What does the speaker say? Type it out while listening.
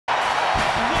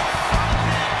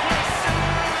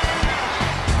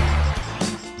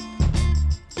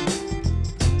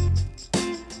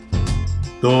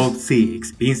Top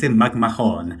 6.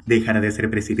 MCMAHON dejará de ser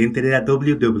presidente de la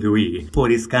WWE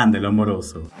por escándalo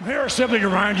amoroso. I'm here simply to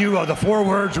remind you of the 4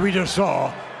 words we just saw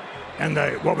and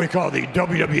what we call the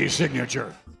WWE signature.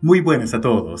 Muy buenas a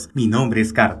todos, mi nombre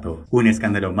es Carto. Un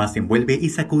escándalo más envuelve y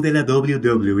sacude la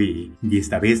WWE, y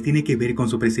esta vez tiene que ver con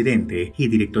su presidente y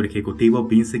director ejecutivo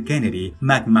Vince Kennedy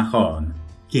McMahon,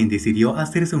 quien decidió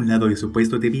hacerse a un lado de su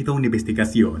puesto debido a una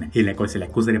investigación en la cual se le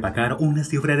acusa de pagar una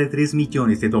cifra de $3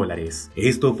 millones.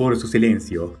 Esto por su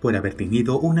silencio, por haber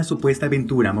tenido una supuesta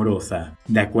aventura amorosa.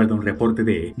 De acuerdo a un reporte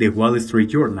de The Wall Street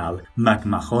Journal,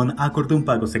 McMahon acordó un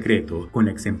pago secreto con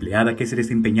la ex empleada que se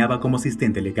desempeñaba como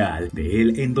asistente legal de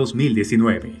él en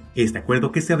 2019. Este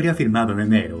acuerdo, que se habría firmado en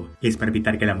enero, es para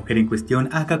evitar que la mujer en cuestión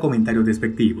haga comentarios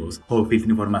despectivos o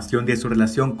filtre información de su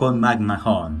relación con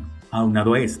McMahon.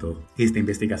 Aunado a esto, esta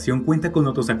investigación cuenta con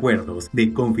otros acuerdos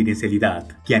de confidencialidad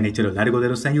que han hecho a lo largo de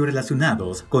los años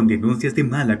relacionados con denuncias de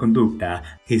mala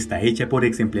conducta. Está hecha por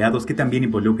ex empleados que también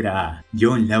involucra a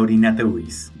John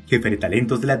Laurinaitis, jefe de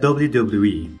talentos de la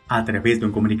WWE. A través de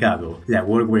un comunicado, la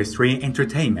World Wrestling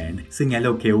Entertainment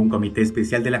señaló que un comité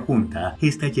especial de la Junta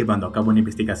está llevando a cabo una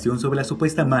investigación sobre la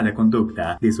supuesta mala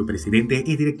conducta de su presidente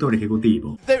y director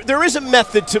ejecutivo. There is a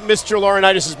method to Mr.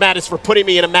 Laurinaitis' madness for putting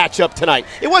me in a matchup tonight.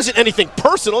 It wasn't anything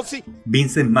personal. See?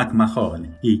 Vince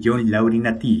McMahon y John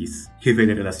Laurinaitis, jefe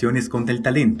de relaciones contra el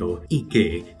talento, y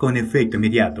que, con efecto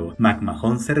inmediato,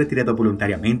 McMahon se ha retirado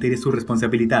voluntariamente de sus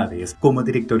responsabilidades como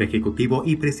director ejecutivo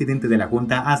y presidente de la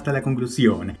Junta hasta la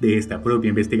conclusión de esta propia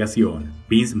investigación.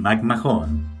 Vince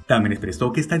McMahon también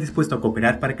expresó que está dispuesto a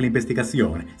cooperar para que la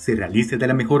investigación se realice de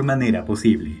la mejor manera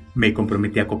posible. Me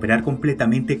comprometí a cooperar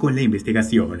completamente con la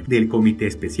investigación del comité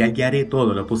especial y haré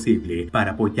todo lo posible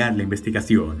para apoyar la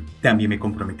investigación. También me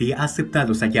comprometí a aceptar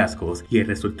los hallazgos y el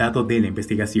resultado de la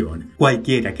investigación,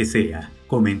 cualquiera que sea,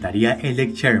 comentaría el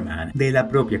ex chairman de la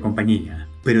propia compañía.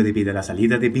 Pero debido a la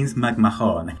salida de Vince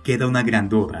McMahon, queda una gran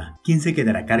duda: ¿quién se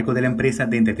quedará a cargo de la empresa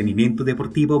de entretenimiento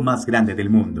deportivo más grande del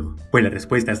mundo? Pues la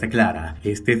respuesta está clara: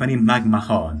 Stephanie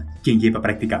McMahon, quien lleva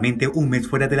prácticamente un mes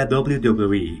fuera de la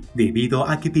WWE, debido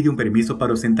a que pidió un permiso para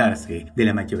ausentarse de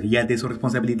la mayoría de sus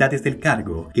responsabilidades del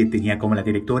cargo que tenía como la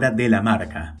directora de la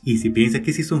marca. Y si piensa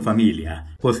que si son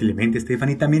familia, posiblemente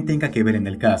Stephanie también tenga que ver en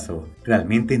el caso.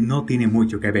 Realmente no tiene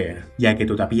mucho que ver, ya que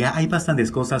todavía hay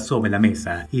bastantes cosas sobre la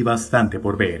mesa y bastante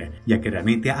por ver, ya que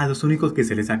realmente a los únicos que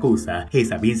se les acusa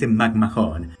es a Vince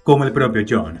McMahon, como el propio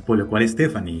John, por lo cual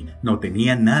Stephanie no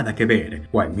tenía nada que ver,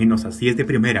 o al menos así es de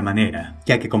primera manera,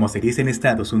 ya que, como se dice en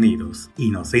Estados Unidos,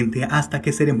 inocente hasta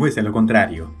que se demuestre lo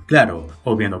contrario. Claro,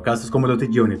 obviando casos como los de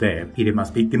Johnny Depp y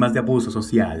demás víctimas de abuso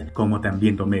social, como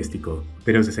también doméstico,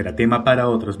 pero ese será tema para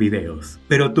otros videos.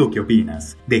 Pero ¿tú qué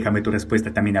opinas? Déjame tu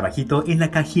respuesta también abajito en la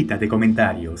cajita de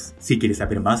comentarios. Si quieres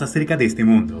saber más acerca de este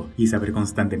mundo y saber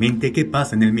constantemente qué pasa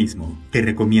en el mismo, te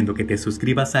recomiendo que te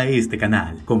suscribas a este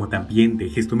canal, como también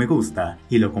dejes tu me gusta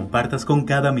y lo compartas con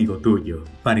cada amigo tuyo,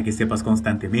 para que sepas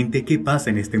constantemente qué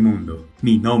pasa en este mundo.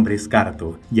 Mi nombre es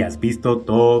Carto y has visto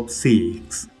Top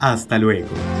 6. Hasta luego.